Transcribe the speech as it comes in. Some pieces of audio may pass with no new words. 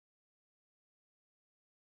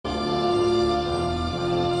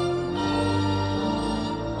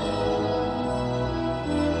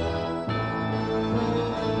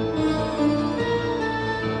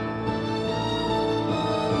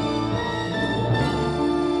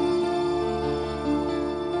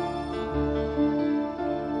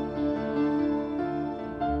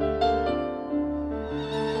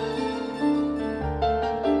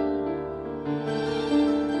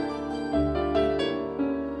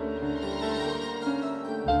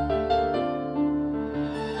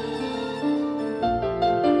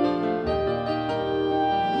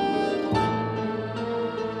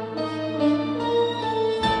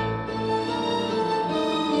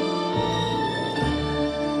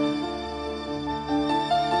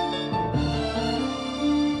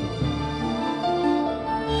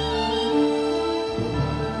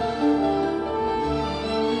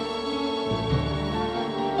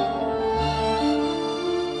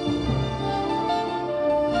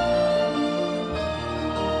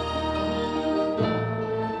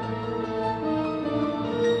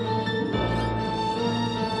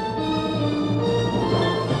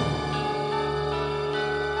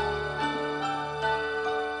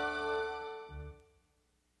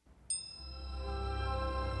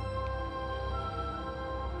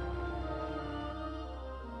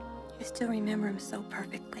still remember him so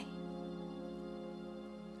perfectly.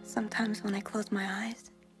 Sometimes when I close my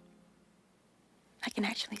eyes, I can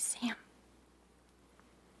actually see him.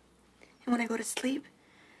 And when I go to sleep,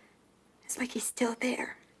 it's like he's still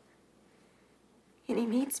there. And he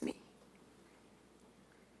meets me.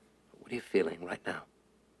 What are you feeling right now?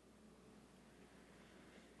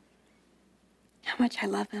 How much I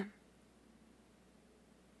love him.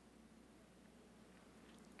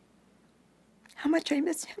 How much I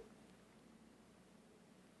miss him.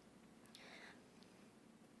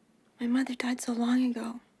 My mother died so long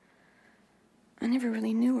ago. I never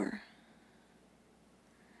really knew her.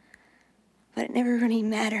 But it never really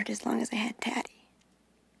mattered as long as I had Daddy.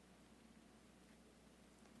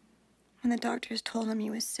 When the doctors told him he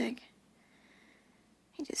was sick,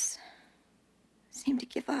 he just seemed to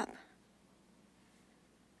give up.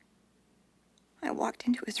 I walked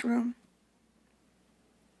into his room.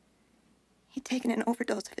 He'd taken an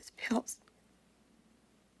overdose of his pills.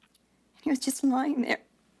 And he was just lying there.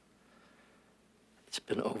 It's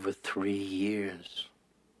been over 3 years.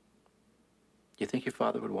 Do you think your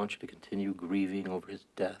father would want you to continue grieving over his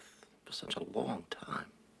death for such a long time?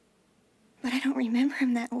 But I don't remember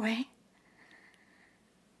him that way.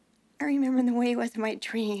 I remember him the way he was in my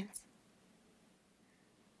dreams.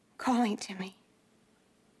 Calling to me.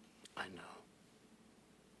 I know.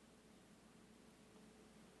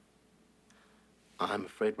 I'm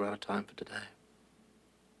afraid we're out of time for today.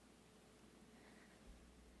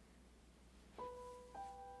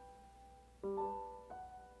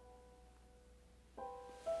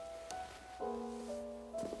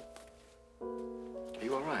 Are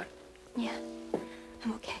you all right? Yeah,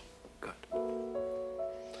 I'm okay. Good. Now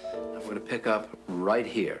we're going to pick up right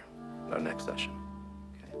here in our next session.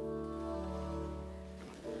 Okay?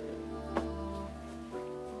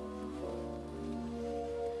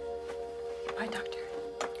 Bye, Doctor.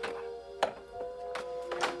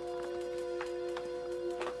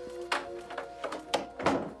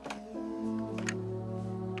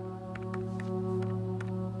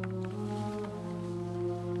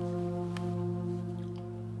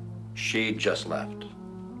 She just left.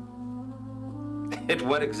 It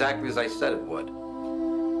went exactly as I said it would.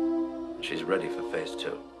 She's ready for phase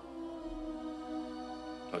 2.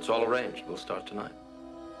 It's all arranged. We'll start tonight.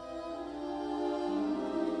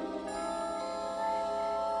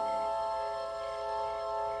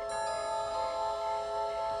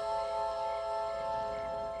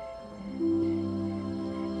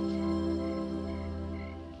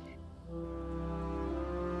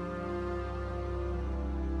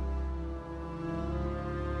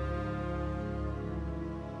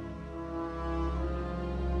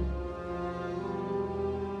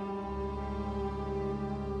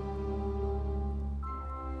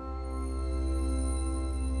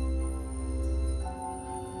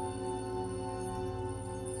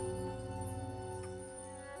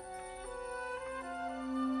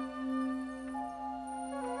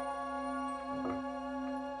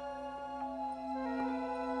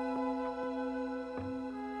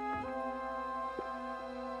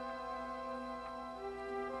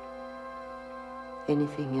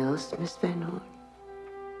 Anything else, Miss Van Horn?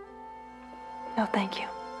 No, thank you.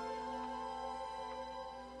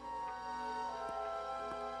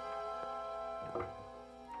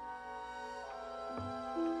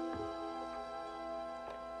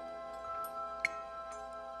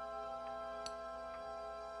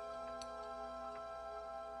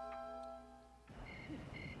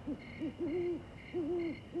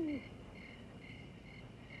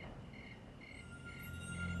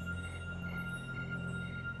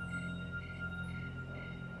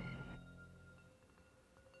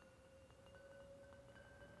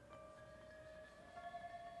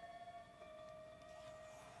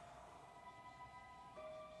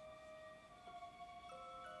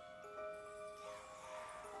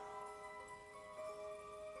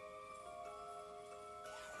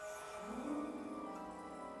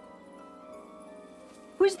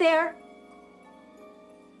 Who's there?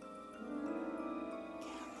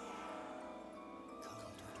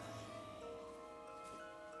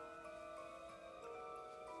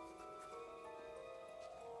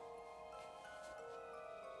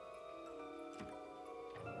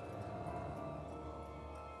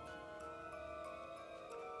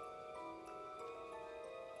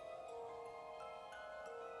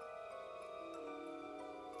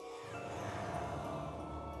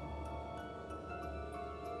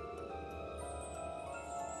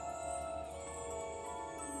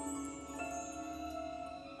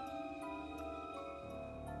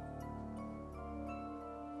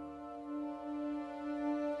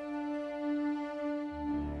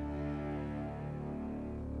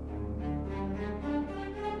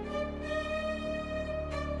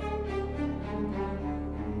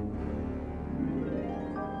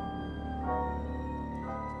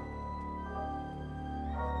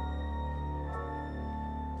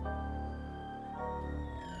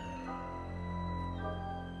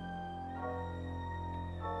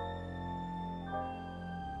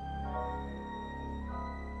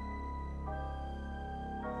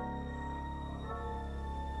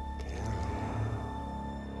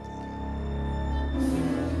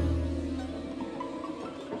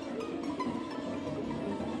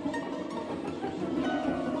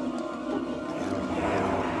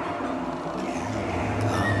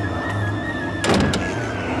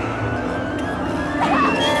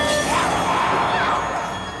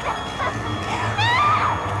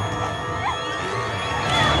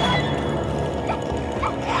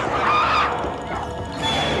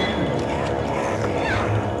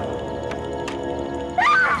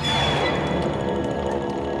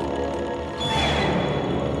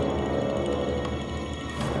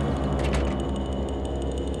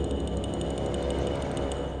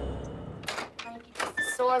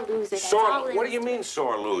 sore loser. That's Sore? all there What do is you to mean it.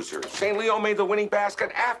 sore loser? St. Leo made the winning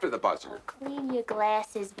basket after the buzzer. Clean your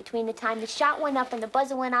glasses. Between the time the shot went up and the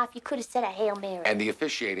buzzer went off, you could have said a Hail Mary. And the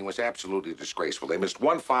officiating was absolutely disgraceful. They missed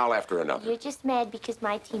one foul after another. You're just mad because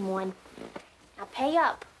my team won. Now pay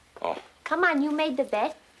up. Oh. Come on, you made the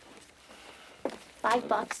bet.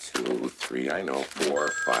 $5. 2, 3, I know. 4,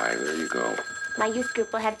 5. There you go. My youth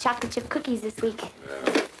group will have chocolate chip cookies this week.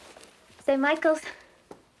 Say, Michaels.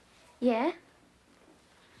 Yeah?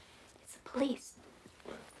 It's the police.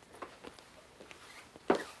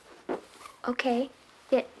 Okay.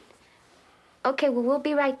 Yeah. Okay, well, we'll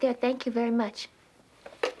be right there. Thank you very much.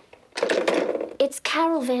 It's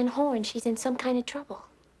Carol Van Horn. She's in some kind of trouble.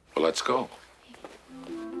 Well, let's go.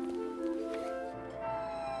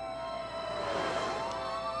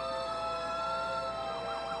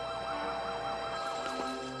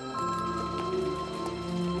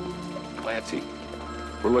 Clancy,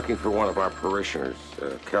 we're looking for one of our parishioners,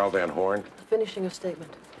 Carol Van Horn. Finishing a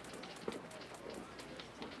statement.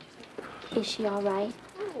 Is she all right?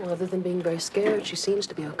 Well, other than being very scared, she seems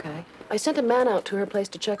to be okay. I sent a man out to her place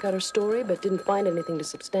to check out her story, but didn't find anything to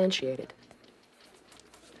substantiate it.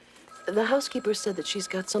 The housekeeper said that she's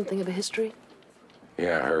got something of a history.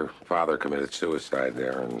 Yeah, her father committed suicide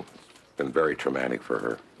there, and it's been very traumatic for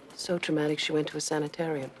her. So traumatic she went to a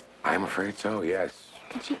sanitarium. I'm afraid so, yes.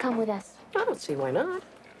 Could she come with us? I don't see why not.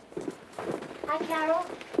 Hi, Carol.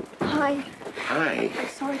 Hi. Hi.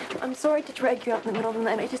 I'm sorry to drag you out in the middle of the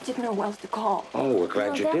night. I just didn't know who else to call. Oh, we're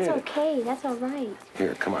glad you that's did. okay. That's all right.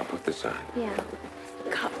 Here, come on, put this on. Yeah.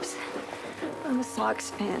 Cups. I'm a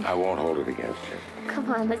Sox fan. I won't hold it against you. Come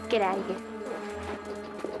on, let's get out of here.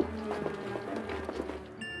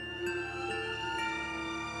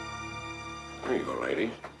 Here you go,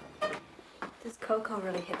 lady. This cocoa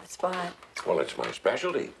really hit the spot. Well, it's my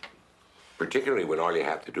specialty. Particularly when all you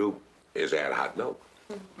have to do is add hot milk.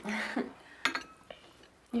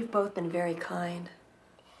 You've both been very kind.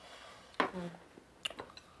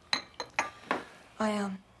 I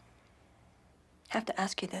have to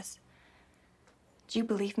ask you this. Do you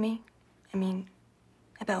believe me? I mean,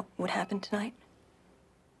 about what happened tonight?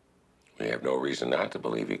 We have no reason not to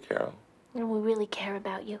believe you, Carol. And we really care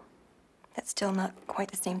about you. That's still not quite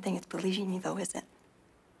the same thing as believing me, though, is it?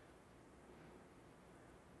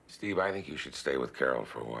 Steve, I think you should stay with Carol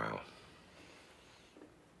for a while.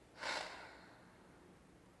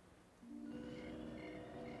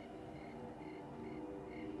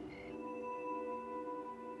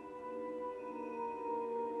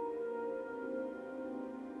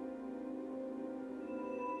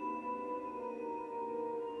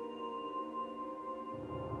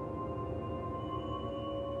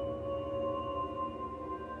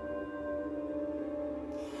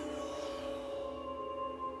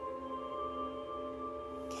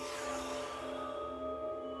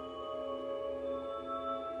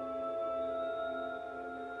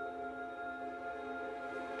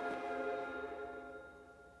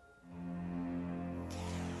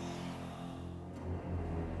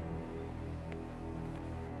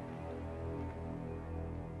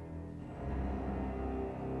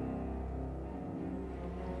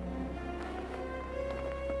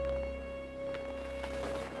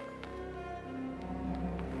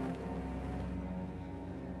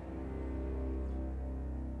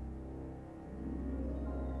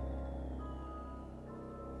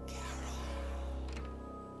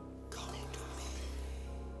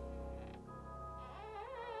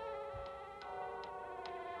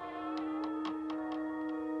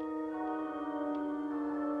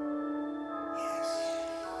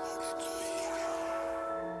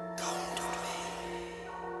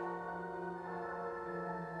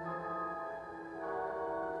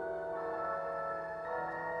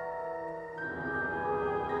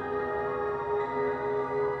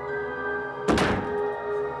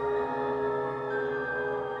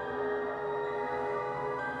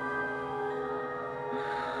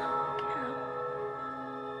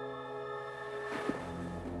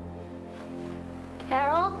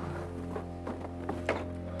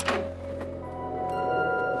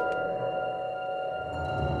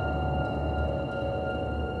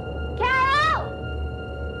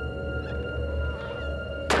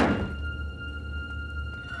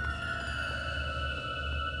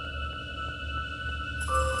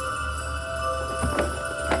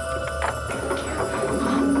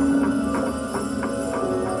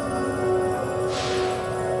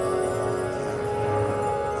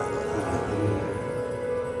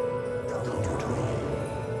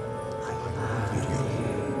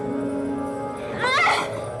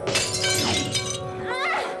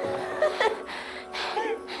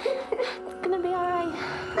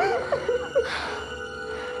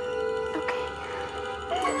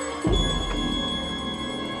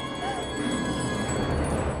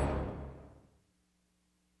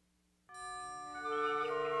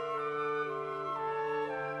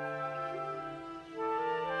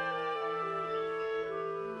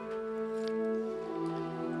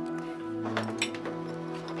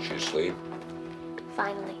 sleep?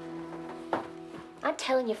 Finally. I'm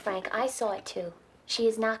telling you, Frank, I saw it too. She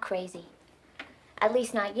is not crazy. At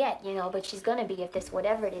least not yet, you know, but she's gonna be if this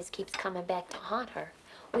whatever it is keeps coming back to haunt her.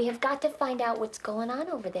 We have got to find out what's going on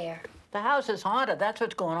over there. The house is haunted. That's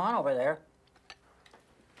what's going on over there.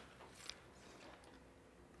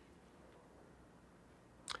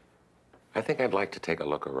 I think I'd like to take a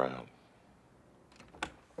look around.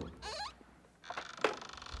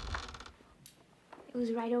 It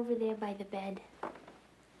was right over there by the bed.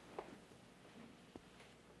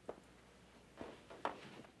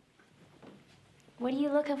 What are you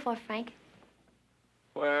looking for, Frank?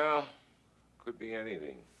 Well, could be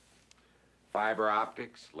anything. Fiber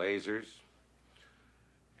optics, lasers.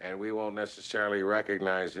 And we won't necessarily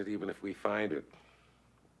recognize it even if we find it.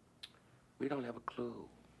 We don't have a clue.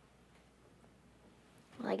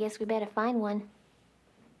 Well, I guess we better find one.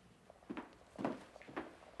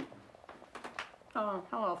 Oh,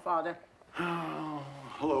 hello, Father. Oh,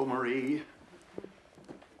 hello, Marie.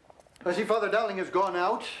 I see Father Dowling has gone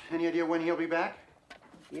out. Any idea when he'll be back?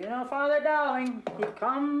 You know, Father Dowling, he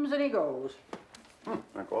comes and he goes.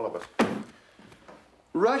 Like all of us.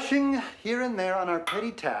 Rushing here and there on our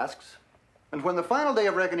petty tasks. And when the final day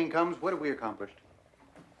of reckoning comes, what have we accomplished?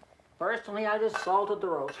 Personally, I just salted the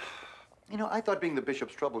roast. You know, I thought being the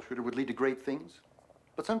bishop's troubleshooter would lead to great things.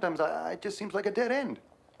 But sometimes it just seems like a dead end.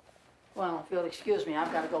 Well, if you'll excuse me,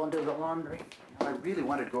 I've got to go and do the laundry. I really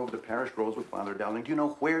wanted to go over the parish rolls with Father Dowling. Do you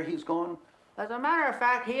know where he's gone? As a matter of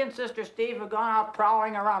fact, he and Sister Steve have gone out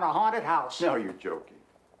prowling around a haunted house. No, you're joking.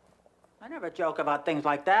 I never joke about things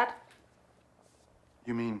like that.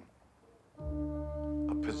 You mean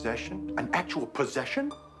a possession? An actual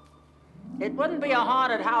possession? It wouldn't be a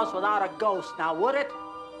haunted house without a ghost, now would it?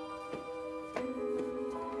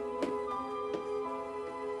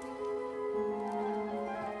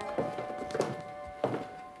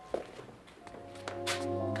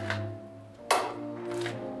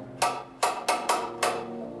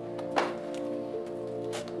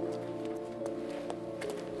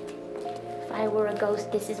 If I were a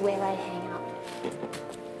ghost, this is where I'd hang out.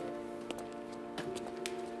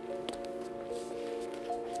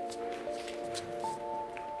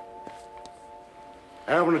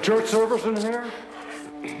 Having a church service in here?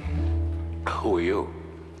 Who are you?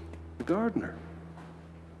 The gardener.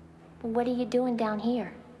 What are you doing down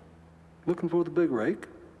here? Looking for the big rake?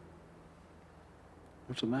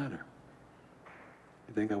 What's the matter?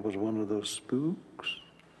 You think I was one of those spooks?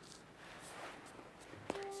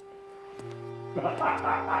 Could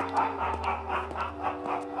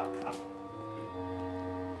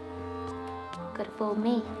have fooled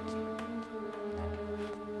me.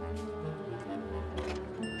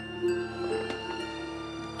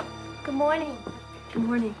 Good morning. Good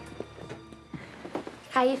morning.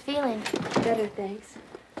 How you feeling? Better, thanks.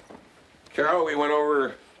 Carol, we went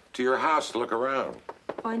over to your house to look around.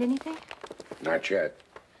 Find anything? Not yet.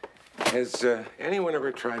 Has anyone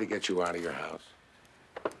ever tried to get you out of your house?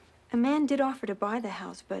 A man did offer to buy the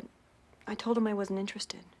house, but I told him I wasn't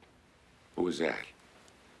interested. Who was that?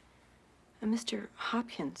 A Mr.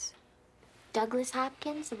 Hopkins. Douglas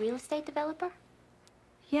Hopkins, the real estate developer?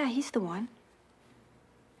 Yeah, he's the one.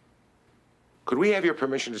 Could we have your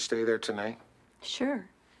permission to stay there tonight? Sure.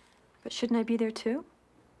 But shouldn't I be there too?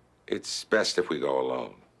 It's best if we go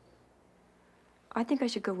alone. I think I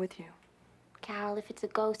should go with you. Carol, if it's a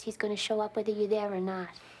ghost, he's going to show up whether you're there or not.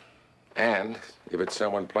 And if it's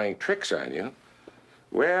someone playing tricks on you,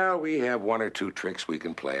 well, we have one or two tricks we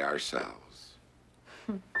can play ourselves.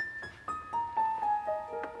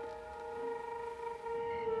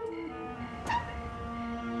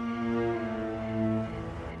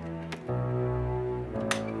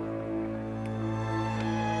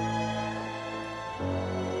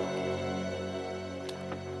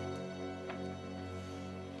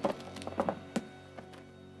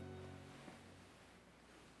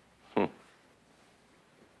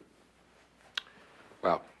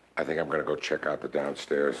 Well, I think I'm going to go check out the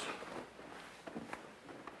downstairs.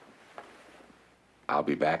 I'll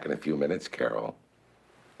be back in a few minutes, Carol.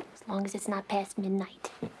 As long as it's not past midnight.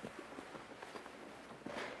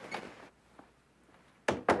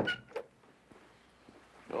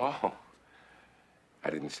 Oh, I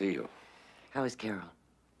didn't see you. How is Carol?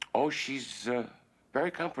 Oh, she's very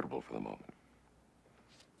comfortable for the moment.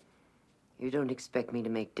 You don't expect me to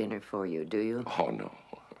make dinner for you, do you? Oh, no.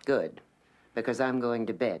 Good, because I'm going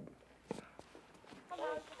to bed.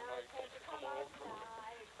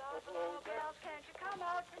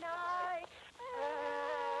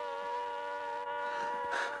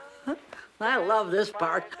 I love this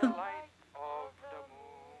part.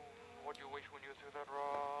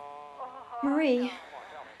 Marie,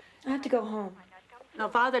 I have to go home. No,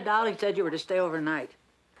 Father Dowling said you were to stay overnight.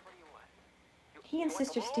 He and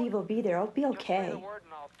Sister Steve will be there. I'll be okay.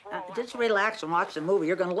 Just relax and watch the movie.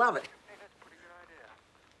 You're gonna love it.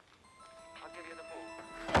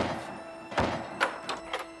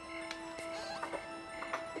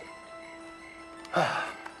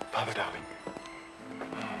 Father Dowling.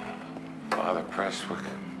 Father Prestwick.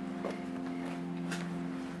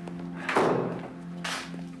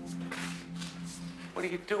 What are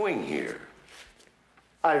you doing here?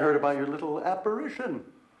 I heard about your little apparition.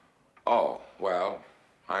 Oh, well,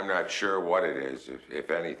 I'm not sure what it is,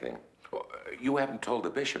 if anything. Well, you haven't told the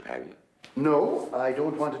bishop, have you? No, I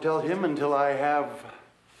don't want to tell him until I have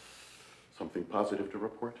something positive to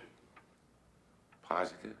report.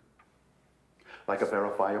 Positive? Like a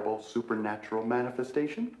verifiable supernatural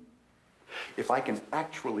manifestation. If I can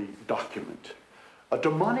actually document a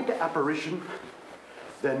demonic apparition,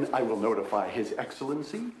 then I will notify His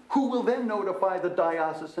Excellency, who will then notify the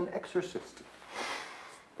diocesan exorcist.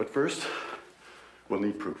 But first, we'll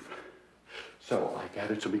need proof. So I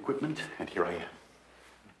gathered some equipment, and here I am.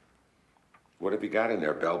 What have you got in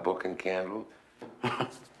there, bell book and candle?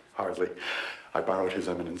 Hardly. I borrowed His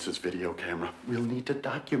Eminence's video camera. We'll need to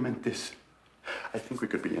document this. I think we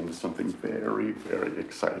could be into something very, very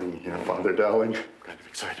exciting here, Father Dowling. I'm kind of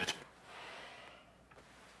excited.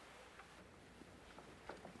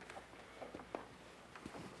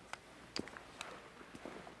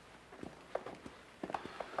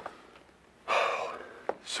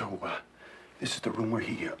 So, this is the room where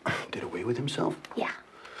he did away with himself? Yeah.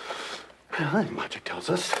 Well, and logic tells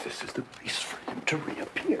us this is the place for him to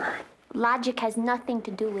reappear. Logic has nothing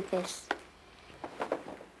to do with this.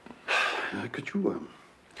 Could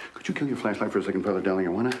you kill your flashlight for a second, Father Dowling? I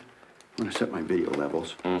wanna set my video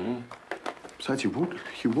levels. Mm-hmm. Besides,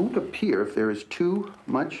 he won't appear if there is too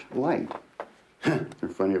much light. You're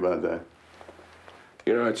funny about that.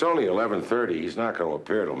 You know, it's only 11:30. He's not going to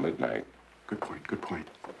appear till midnight. Good point, good point.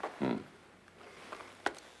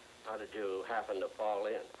 How did you happen to fall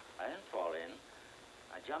in? I didn't fall in.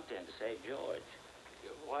 I jumped in to save George.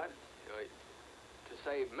 You what? To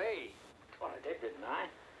save me? Well, I did, didn't I?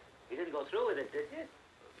 You didn't go through with it, did you?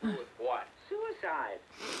 Through with what? Suicide.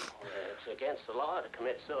 It's against the law to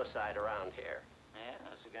commit suicide around here.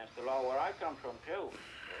 Yeah, it's against the law where I come from, too.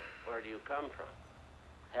 Where do you come from?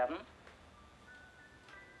 Heaven?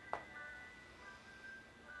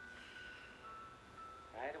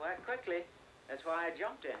 I had to act quickly. That's why I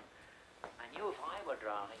jumped in. I knew if I were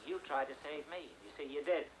drowning, you'd try to save me. You see, you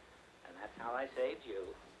did. And that's how I saved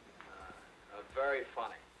you. Very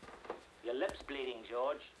funny. Your lip's bleeding,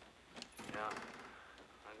 George. Yeah.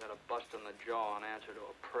 I got a bust in the jaw in answer to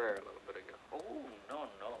a prayer a little bit ago. Oh,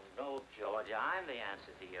 no, George. I'm the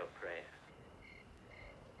answer to your prayer.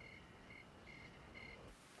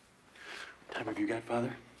 What time have you got,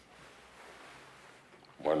 Father?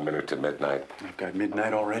 1 minute to midnight. I've got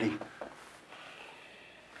midnight already.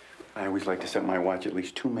 I always like to set my watch at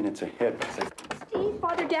least 2 minutes ahead. Steve,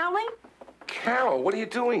 Father Dowling? Carol, what are you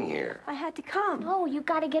doing here? I had to come. Oh, you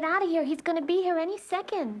gotta get out of here. He's gonna be here any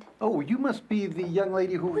second. Oh, you must be the young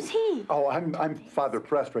lady who... Who's he? Oh, I'm Father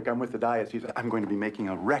Prestwick. I'm with the diocese. I'm going to be making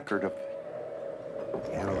a record of...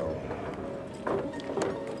 Carol.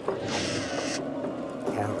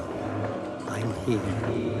 Carol, I'm here.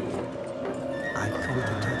 I've come to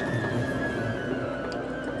take you with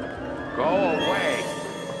me. Go away.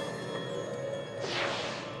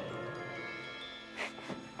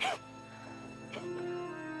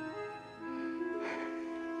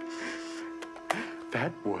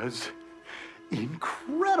 That was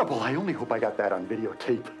incredible. I only hope I got that on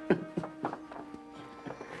videotape.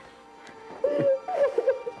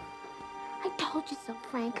 I told you so,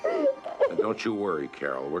 Frank. And don't you worry,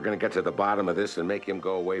 Carol. We're going to get to the bottom of this and make him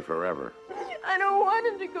go away forever. I don't want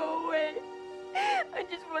him to go away. I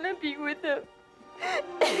just want to be with him.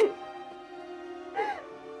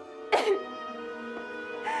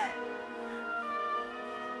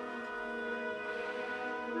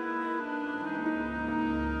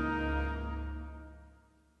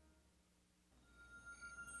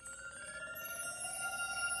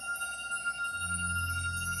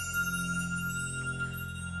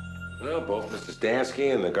 Well, both Mrs.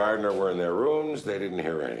 Dansky and the gardener were in their rooms. They didn't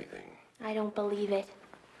hear anything. I don't believe it.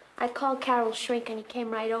 I called Carol's shrink and he came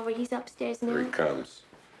right over. He's upstairs now. Here he comes.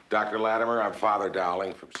 Dr. Latimer, I'm Father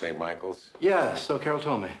Dowling from St. Michael's. Yeah, so Carol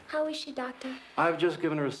told me. How is she, Doctor? I've just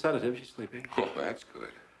given her a sedative. She's sleeping. Oh, that's good.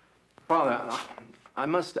 Father, I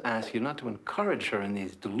must ask you not to encourage her in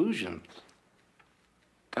these delusions.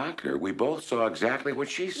 Doctor, we both saw exactly what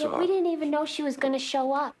she Yeah, saw. we didn't even know she was gonna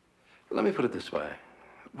show up. Let me put it this way.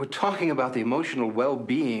 We're talking about the emotional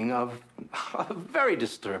well-being of a very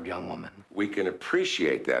disturbed young woman. We can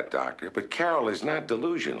appreciate that, Doctor, but Carol is not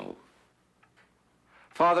delusional.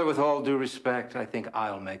 Father, with all due respect, I think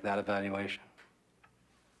I'll make that evaluation.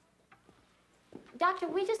 Doctor,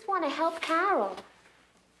 we just want to help Carol.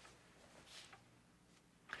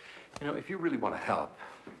 You know, if you really want to help,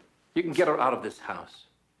 you can get her out of this house.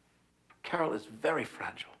 Carol is very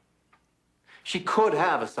fragile. She could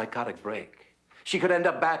have a psychotic break. She could end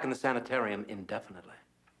up back in the sanitarium indefinitely.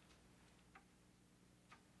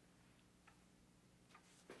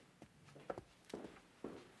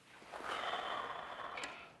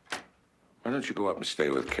 Why don't you go up and stay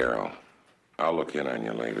with Carol? I'll look in on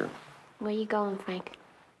you later. Where you going, Frank?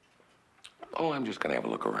 Oh, I'm just gonna have a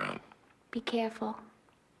look around. Be careful.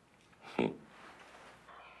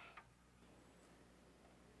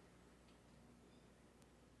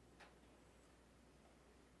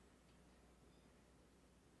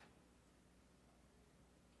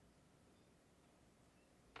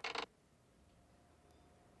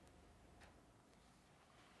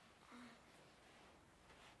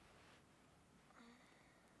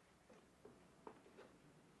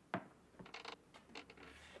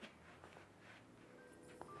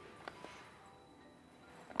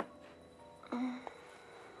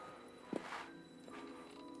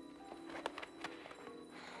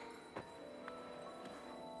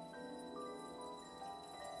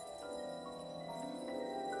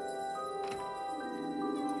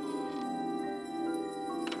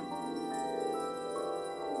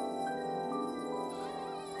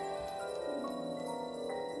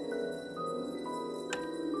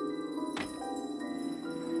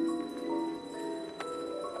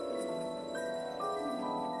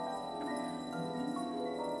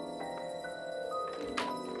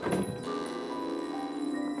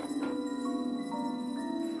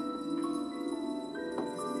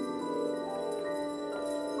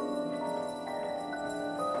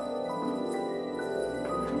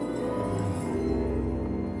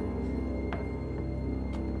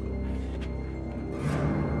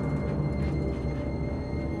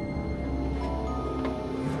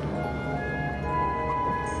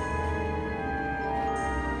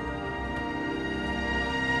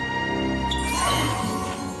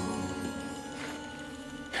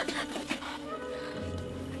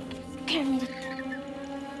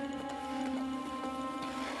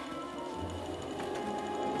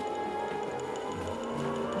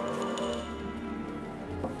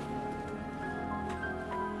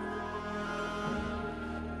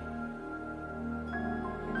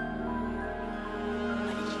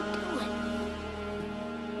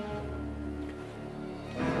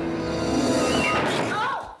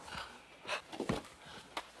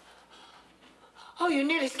 Oh, you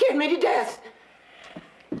nearly scared me to death.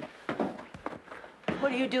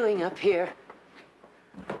 What are you doing up here?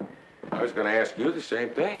 I was gonna ask you the same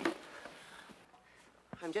thing.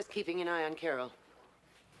 I'm just keeping an eye on Carol.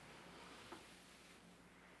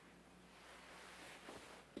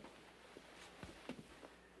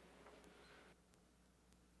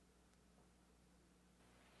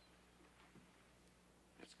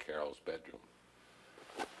 It's Carol's bedroom.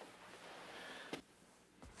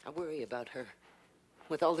 I worry about her.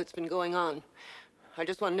 With all that's been going on, I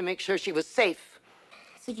just wanted to make sure she was safe.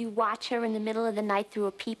 So you watch her in the middle of the night through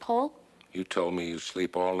a peephole? You told me you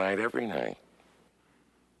sleep all night every night.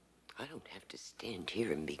 I don't have to stand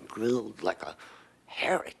here and be grilled like a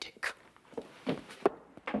heretic. And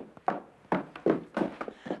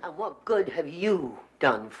what good have you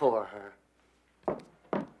done for her?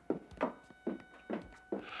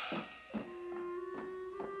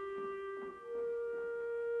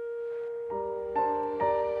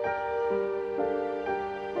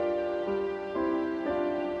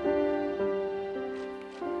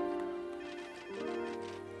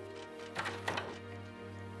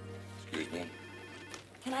 Excuse me.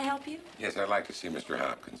 Can I help you? Yes, I'd like to see Mr.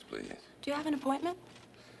 Hopkins, please. Do you have an appointment?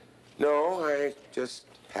 No, I just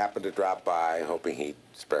happened to drop by, hoping he'd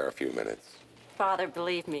spare a few minutes. Father,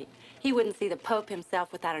 believe me, he wouldn't see the Pope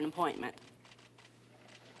himself without an appointment.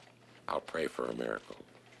 I'll pray for a miracle.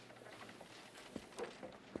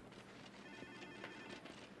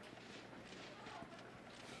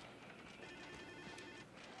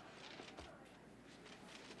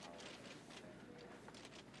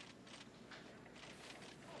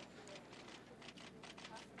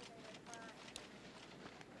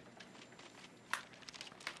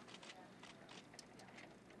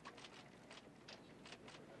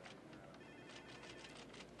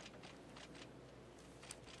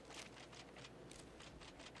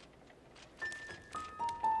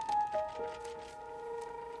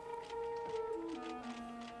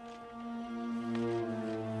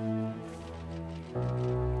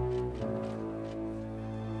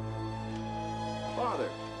 Father.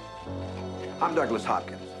 I'm Douglas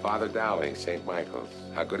Hopkins. Father Dowling, St. Michael's.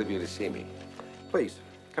 How good of you to see me. Please,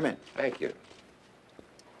 come in. Thank you.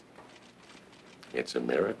 It's a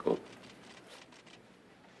miracle.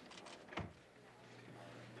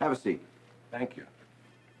 Have a seat. Thank you.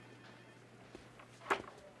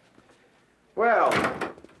 Well,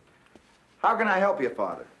 how can I help you,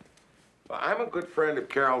 Father? Well, I'm a good friend of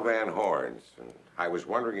Carol Van Horn's, and I was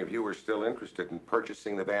wondering if you were still interested in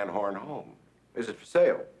purchasing the Van Horn home. Is it for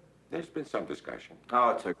sale? There's been some discussion.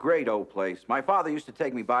 Oh, it's a great old place. My father used to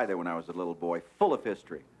take me by there when I was a little boy, full of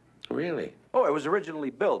history. Really? Oh, it was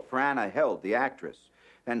originally built for Anna Held, the actress.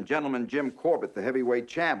 Then gentleman Jim Corbett, the heavyweight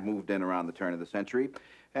champ, moved in around the turn of the century.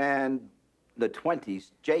 And the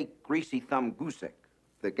 20s, Jake Greasy Thumb Gusick,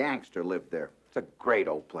 the gangster, lived there. It's a great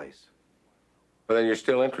old place. Well, then you're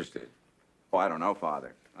still interested. Oh, I don't know,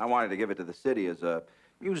 Father. I wanted to give it to the city as a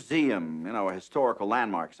museum, you know, a historical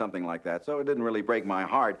landmark, something like that. So it didn't really break my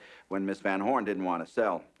heart when Miss Van Horn didn't want to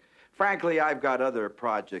sell. Frankly, I've got other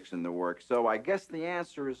projects in the works, so I guess the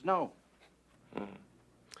answer is no.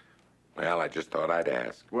 Well, I just thought I'd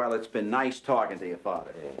ask. Well, it's been nice talking to you,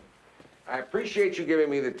 Father. I appreciate you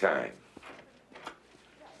giving me the time.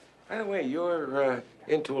 By the way, you're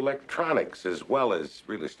into electronics as well as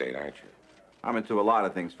real estate, aren't you? I'm into a lot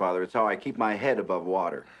of things, Father. It's how I keep my head above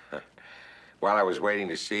water. While I was waiting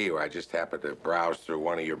to see you, I just happened to browse through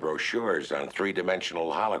one of your brochures on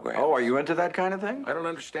three-dimensional holograms. Oh, are you into that kind of thing? I don't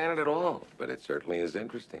understand it at all, but it certainly is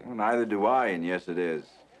interesting. Well, neither do I, and yes, it is.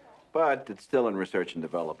 But it's still in research and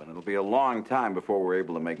development. It'll be a long time before we're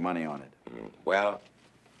able to make money on it. Well,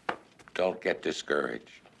 don't get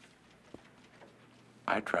discouraged.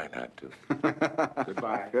 I try not to.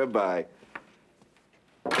 Goodbye. Goodbye.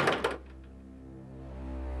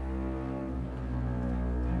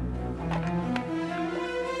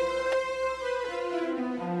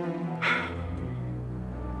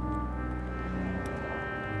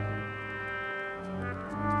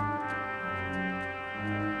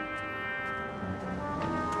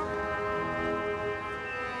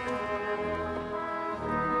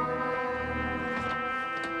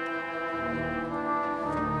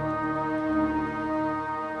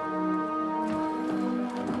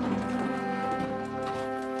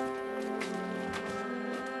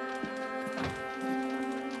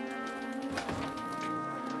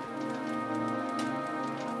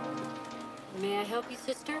 May I help you,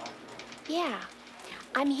 sister? Yeah.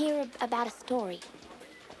 I'm here about a story.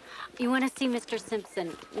 You want to see Mr.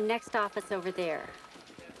 Simpson? Next office over there.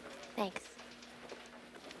 Thanks.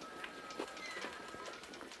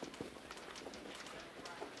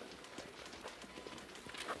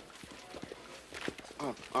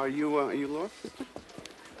 Oh, are you lost, sister?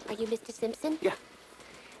 Are you Mr. Simpson? Yeah.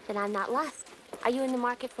 Then I'm not lost. Are you in the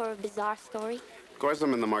market for a bizarre story? Of course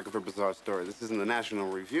I'm in the market for a bizarre story. This isn't the National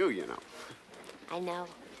Review, you know. I know.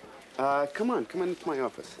 Come on into my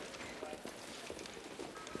office.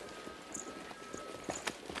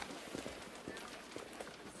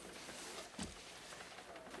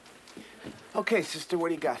 Okay, sister, what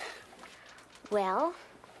do you got? Well,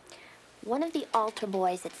 one of the altar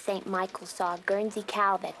boys at St. Michael's saw a Guernsey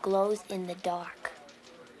cow that glows in the dark.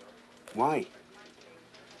 Why?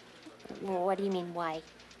 Well, what do you mean, why?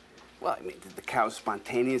 Well, I mean, did the cow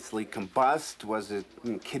spontaneously combust? Was it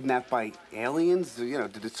kidnapped by aliens? You know,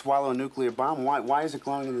 did it swallow a nuclear bomb? Why is it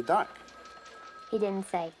glowing in the dark? He didn't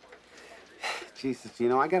say. Jesus, you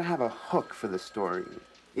know, I gotta have a hook for the story.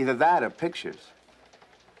 Either that or pictures.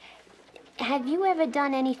 Have you ever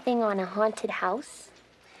done anything on a haunted house?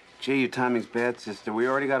 Gee, your timing's bad, sister. We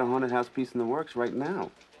already got a haunted house piece in the works right now.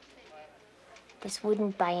 This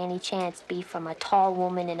wouldn't by any chance be from a tall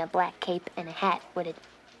woman in a black cape and a hat, would it?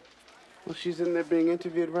 Well, she's in there being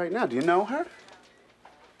interviewed right now. Do you know her?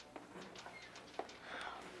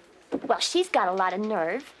 Well, she's got a lot of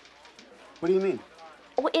nerve. What do you mean?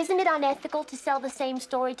 Well, isn't it unethical to sell the same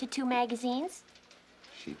story to two magazines?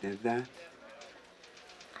 She did that?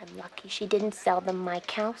 I'm lucky she didn't sell them my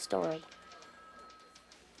cow story.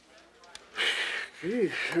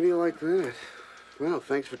 Gee, how do you like that? Well,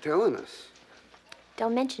 thanks for telling us.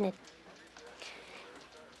 Don't mention it.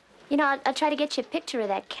 You know, I'll try to get you a picture of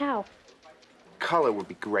that cow. Color would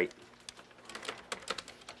be great.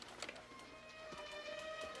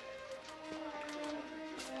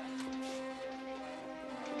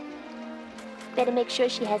 Better make sure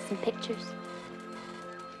she has some pictures.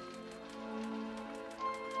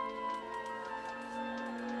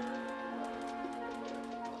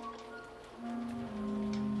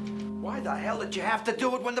 Why the hell did you have to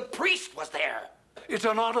do it when the priest was there? It's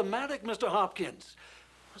an automatic, Mr. Hopkins.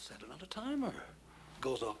 I set it on a timer.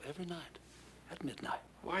 Goes off every night at midnight.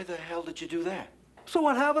 Why the hell did you do that? So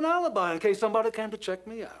I'd have an alibi in case somebody came to check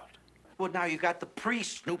me out. Well, now you got the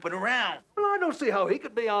priest snooping around. Well, I don't see how he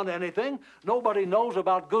could be on anything. Nobody knows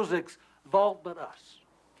about Guzik's vault but us.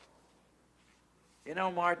 You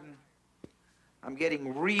know, Martin, I'm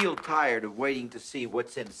getting real tired of waiting to see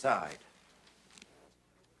what's inside.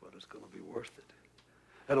 But it's gonna be worth it.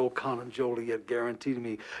 That old Conan Joliet guaranteed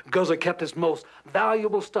me Guzik kept his most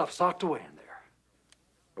valuable stuff socked away in there.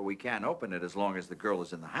 But we can't open it as long as the girl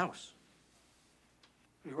is in the house.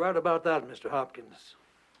 You're right about that, Mr. Hopkins.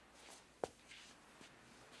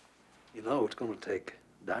 You know, it's gonna take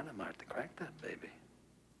dynamite to crack that baby.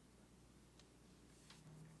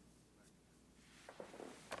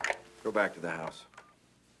 Go back to the house.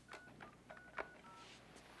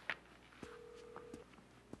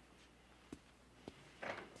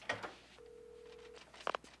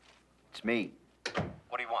 It's me.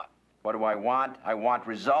 What do you want? What do I want? I want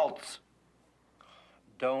results.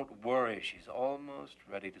 Don't worry, she's almost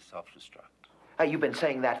ready to self-destruct. Hey, you've been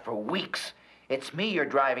saying that for weeks. It's me you're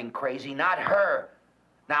driving crazy, not her.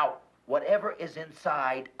 Now, whatever is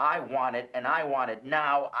inside, I want it, and I want it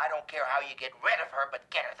now. I don't care how you get rid of her, but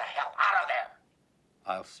get her the hell out of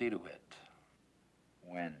there. I'll see to it.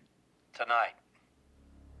 When? Tonight.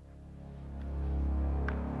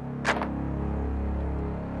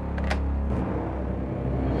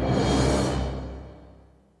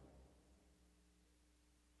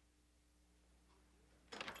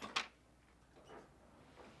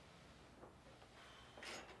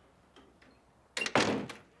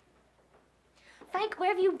 Frank, where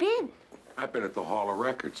have you been? I've been at the Hall of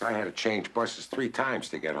Records. I had to change buses 3 times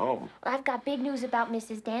to get home. Well, I've got big news about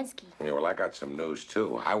Mrs. Dansky. Yeah, well, I got some news,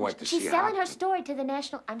 too. I went to see She's selling her Hopkins. story to the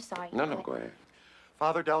National... I'm sorry. No, go ahead.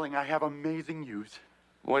 Father Dowling, I have amazing news.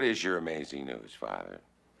 What is your amazing news, Father?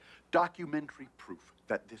 Documentary proof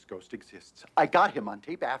that this ghost exists. I got him on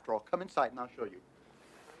tape. After all, come inside and I'll show you.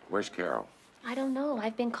 Where's Carol? I don't know.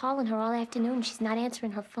 I've been calling her all afternoon. She's not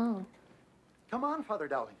answering her phone. Come on, Father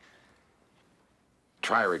Dowling.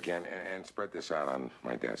 Try her again and spread this out on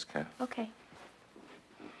my desk, huh? Okay.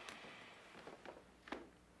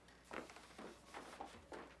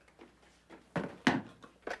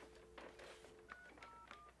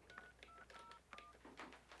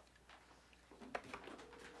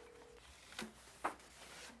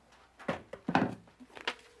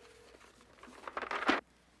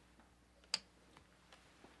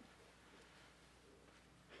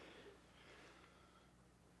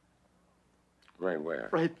 Right where?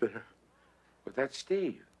 Right there. But that's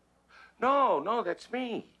Steve. No, that's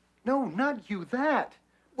me. No, not you, that.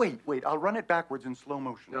 Wait, I'll run it backwards in slow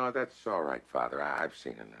motion. No, that's all right, Father. I've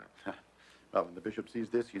seen enough. Well, when the bishop sees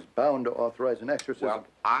this, he's bound to authorize an exorcism. Well,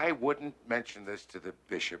 I wouldn't mention this to the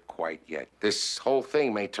bishop quite yet. This whole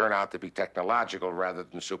thing may turn out to be technological rather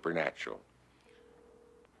than supernatural.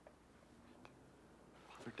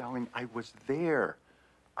 Father Dowling, I was there.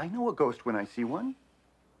 I know a ghost when I see one.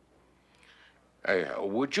 Hey,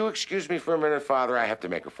 would you excuse me for a minute, Father? I have to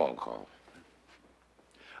make a phone call.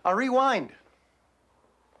 I'll rewind.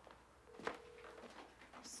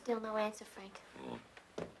 Still no answer, Frank.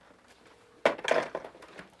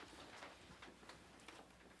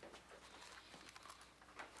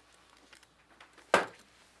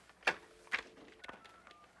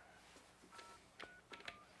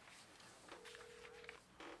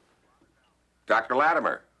 Dr.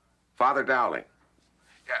 Latimer, Father Dowling.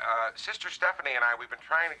 Yeah, Sister Stephanie and I, we've been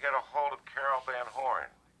trying to get a hold of Carol Van Horn.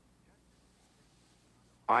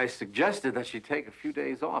 I suggested that she take a few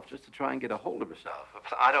days off just to try and get a hold of herself.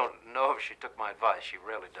 I don't know if she took my advice. She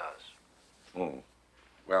rarely does. Oh.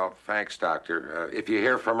 Well, thanks, Doctor. If you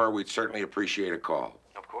hear from her, we'd certainly appreciate a call.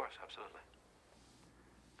 Of course, absolutely.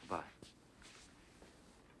 Goodbye.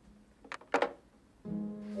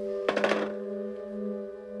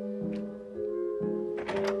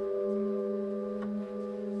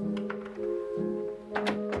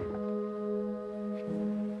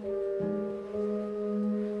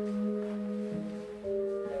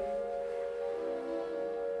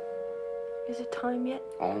 Is it time yet?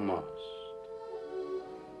 Almost.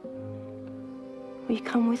 Will you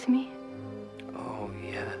come with me? Oh,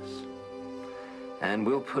 yes. And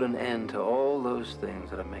we'll put an end to all those things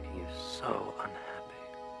that are making you so unhappy.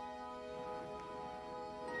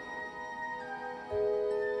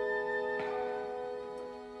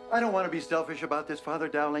 I don't want to be selfish about this, Father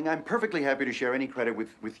Dowling. I'm perfectly happy to share any credit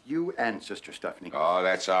with you and Sister Stephanie. Oh,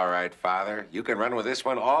 that's all right, Father. You can run with this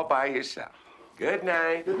one all by yourself. Good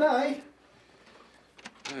night. Good night.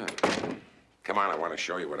 Come on, I want to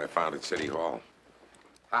show you what I found at City Hall.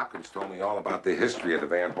 Hopkins told me all about the history of the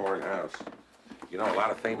Van Horn house. You know, a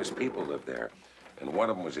lot of famous people lived there, and one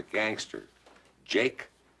of them was a gangster, Jake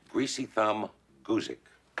Greasy Thumb Guzik.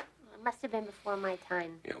 It must have been before my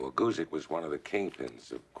time. Yeah, well, Guzik was one of the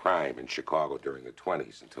kingpins of crime in Chicago during the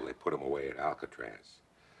 20s until they put him away at Alcatraz.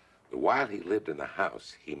 But while he lived in the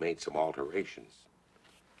house, he made some alterations.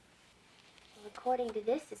 Well, according to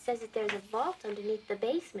this, it says that there's a vault underneath the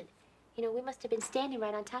basement. You know, we must have been standing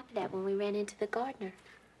right on top of that when we ran into the gardener.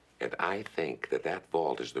 And I think that that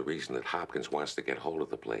vault is the reason that Hopkins wants to get hold of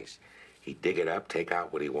the place. He'd dig it up, take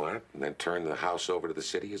out what he wanted, and then turn the house over to the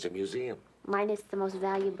city as a museum. Minus the most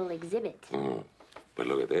valuable exhibit. But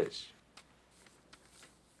look at this.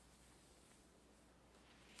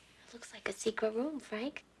 It looks like a secret room,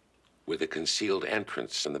 Frank. With a concealed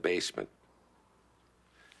entrance in the basement.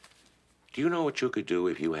 Do you know what you could do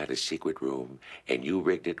if you had a secret room and you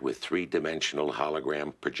rigged it with three-dimensional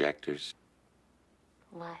hologram projectors?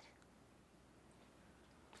 What?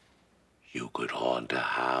 You could haunt a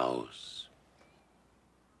house.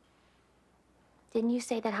 Didn't you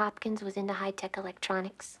say that Hopkins was into high-tech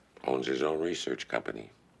electronics? Owns his own research company.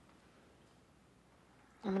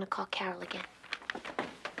 I'm gonna call Carol again.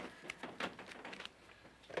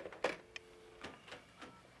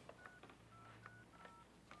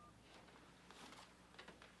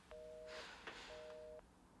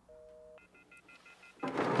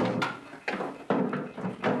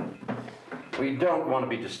 We don't want to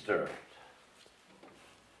be disturbed.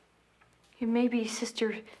 It may be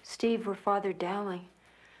Sister Steve or Father Dowling.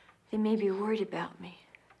 They may be worried about me.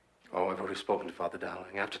 Oh, I've already spoken to Father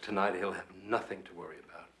Dowling. After tonight, he'll have nothing to worry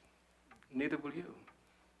about. Neither will you.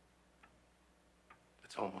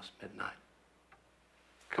 It's almost midnight.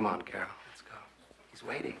 Come on, Carol, let's go. He's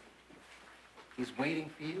waiting. He's waiting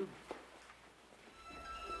for you.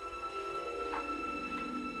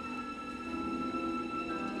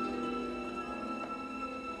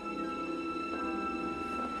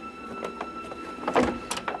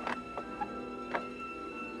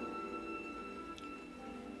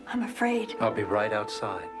 I'm afraid. I'll be right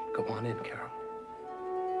outside. Go on in, Carol.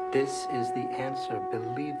 This is the answer,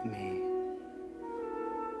 believe me.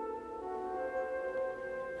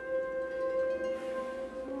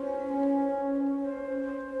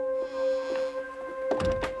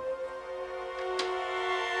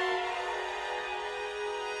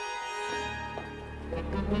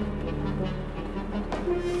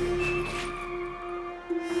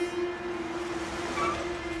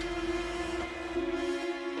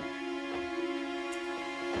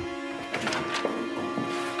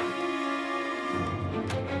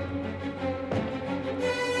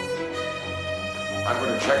 I'm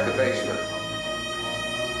going to check the basement.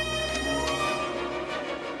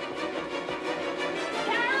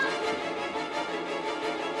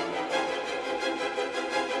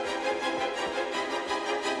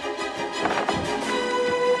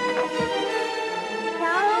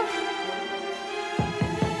 Carol?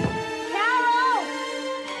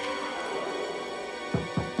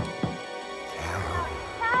 Carol?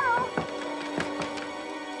 Carol?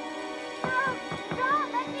 Carol, don't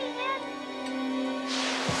let me in.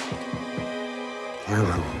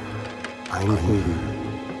 Carol, I'm here.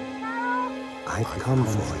 I've come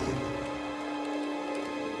for you.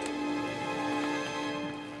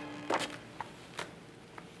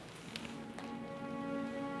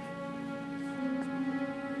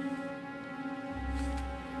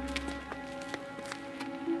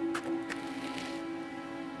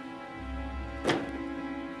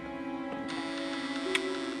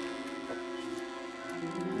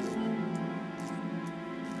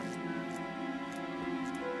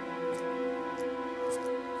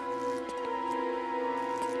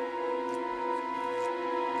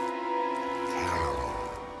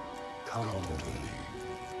 Come with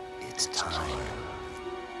me. It's time.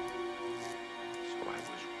 So I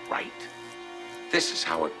was right. This is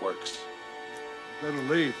how it works. Better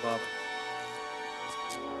leave, Father.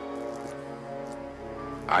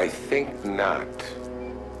 I think not.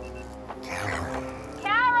 Carol,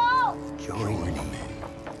 Carol! join me.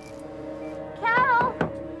 Carol!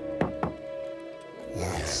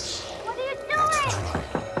 Yes, What are you that's doing?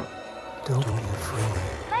 right. Don't be afraid.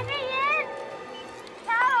 Let me in!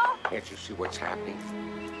 Carol! Can't you see what's happening?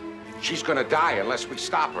 She's gonna die unless we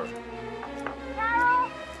stop her. Carol!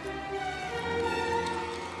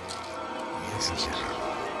 Yes, Carol.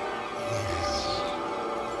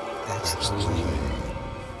 Yes, that's the way.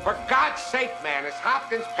 For God's sake, man, is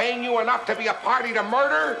Hopkins paying you enough to be a party to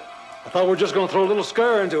murder? I thought we were just going to throw a little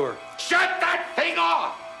scare into her. Shut that thing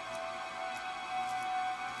off!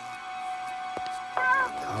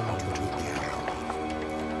 Come to me,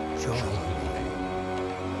 Carol. Join me.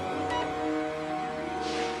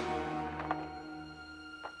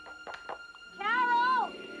 Carol!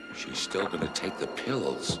 She's still gonna take the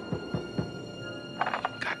pills.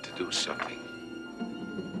 Got to do something.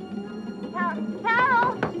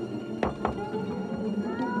 Carol!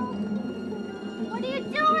 What are you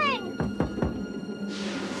doing?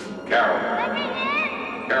 Carol. Let me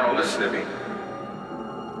in! Carol, listen to me.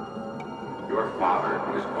 Your father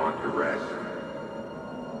has gone to rest.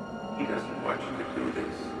 He doesn't want you to do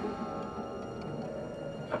this.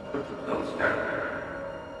 Now put the pills down.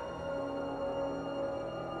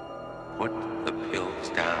 Put the pills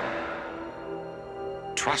down.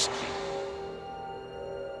 Trust me.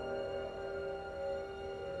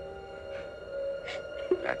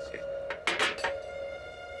 That's it.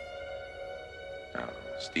 Now,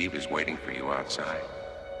 Steve is waiting for you outside.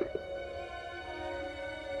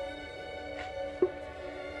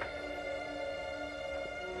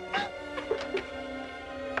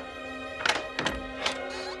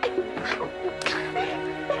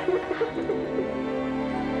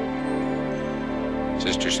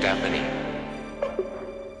 Sister Stephanie.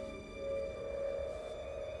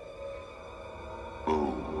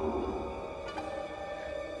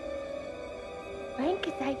 Frank,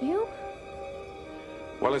 is that you?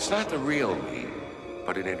 Well, it's not the real me,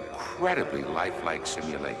 but an incredibly lifelike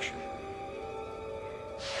simulation.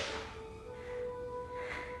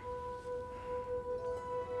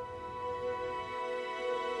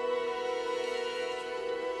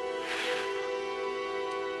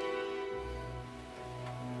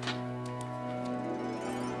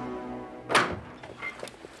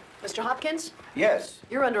 Mr. Hopkins? Yes.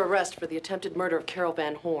 You're under arrest for the attempted murder of Carol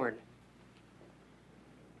Van Horn.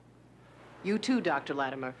 You too, Dr.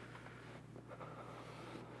 Latimer.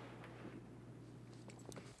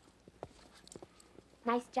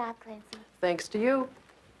 Nice job, Clancy. Thanks to you.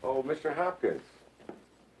 Oh, Mr. Hopkins.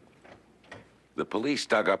 The police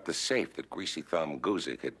dug up the safe that Greasy Thumb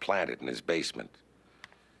Guzik had planted in his basement.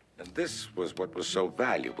 And this was what was so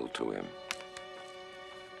valuable to him.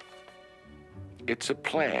 It's a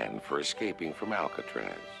plan for escaping from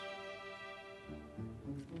Alcatraz.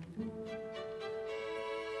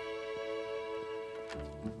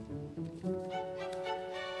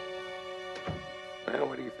 Well,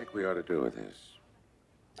 what do you think we ought to do with this?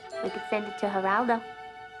 We could send it to Geraldo.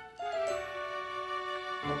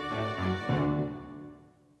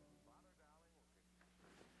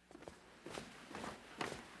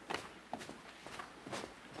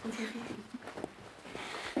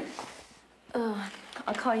 Oh,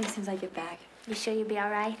 I'll call you as soon as I get back. You sure you'll be all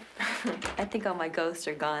right? I think all my ghosts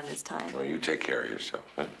are gone this time. Well, you take care of yourself,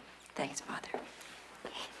 huh? Thanks, Father.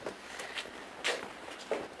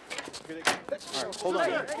 Hold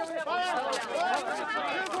on.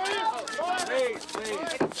 Please,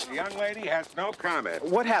 please. The young lady has no comment.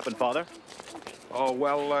 What happened, Father? Oh,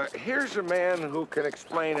 well, here's a man who can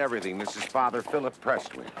explain everything. This is Father Philip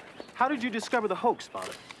Presley. How did you discover the hoax,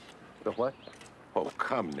 Father? The what? Oh,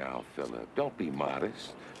 come now, Philip. Don't be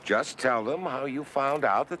modest. Just tell them how you found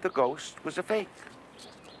out that the ghost was a fake.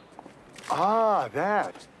 Ah,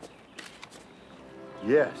 that.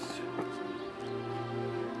 Yes.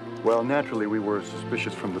 Well, naturally, we were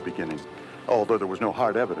suspicious from the beginning, although there was no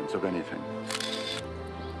hard evidence of anything.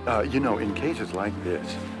 You know, in cases like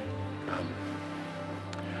this,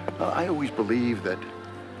 I always believe that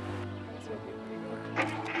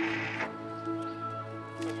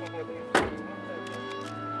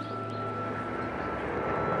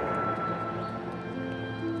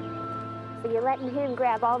So you're letting him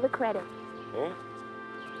grab all the credit. Huh?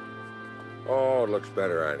 Oh, it looks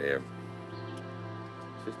better on him.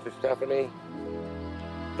 Sister Stephanie?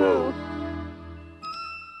 Boo.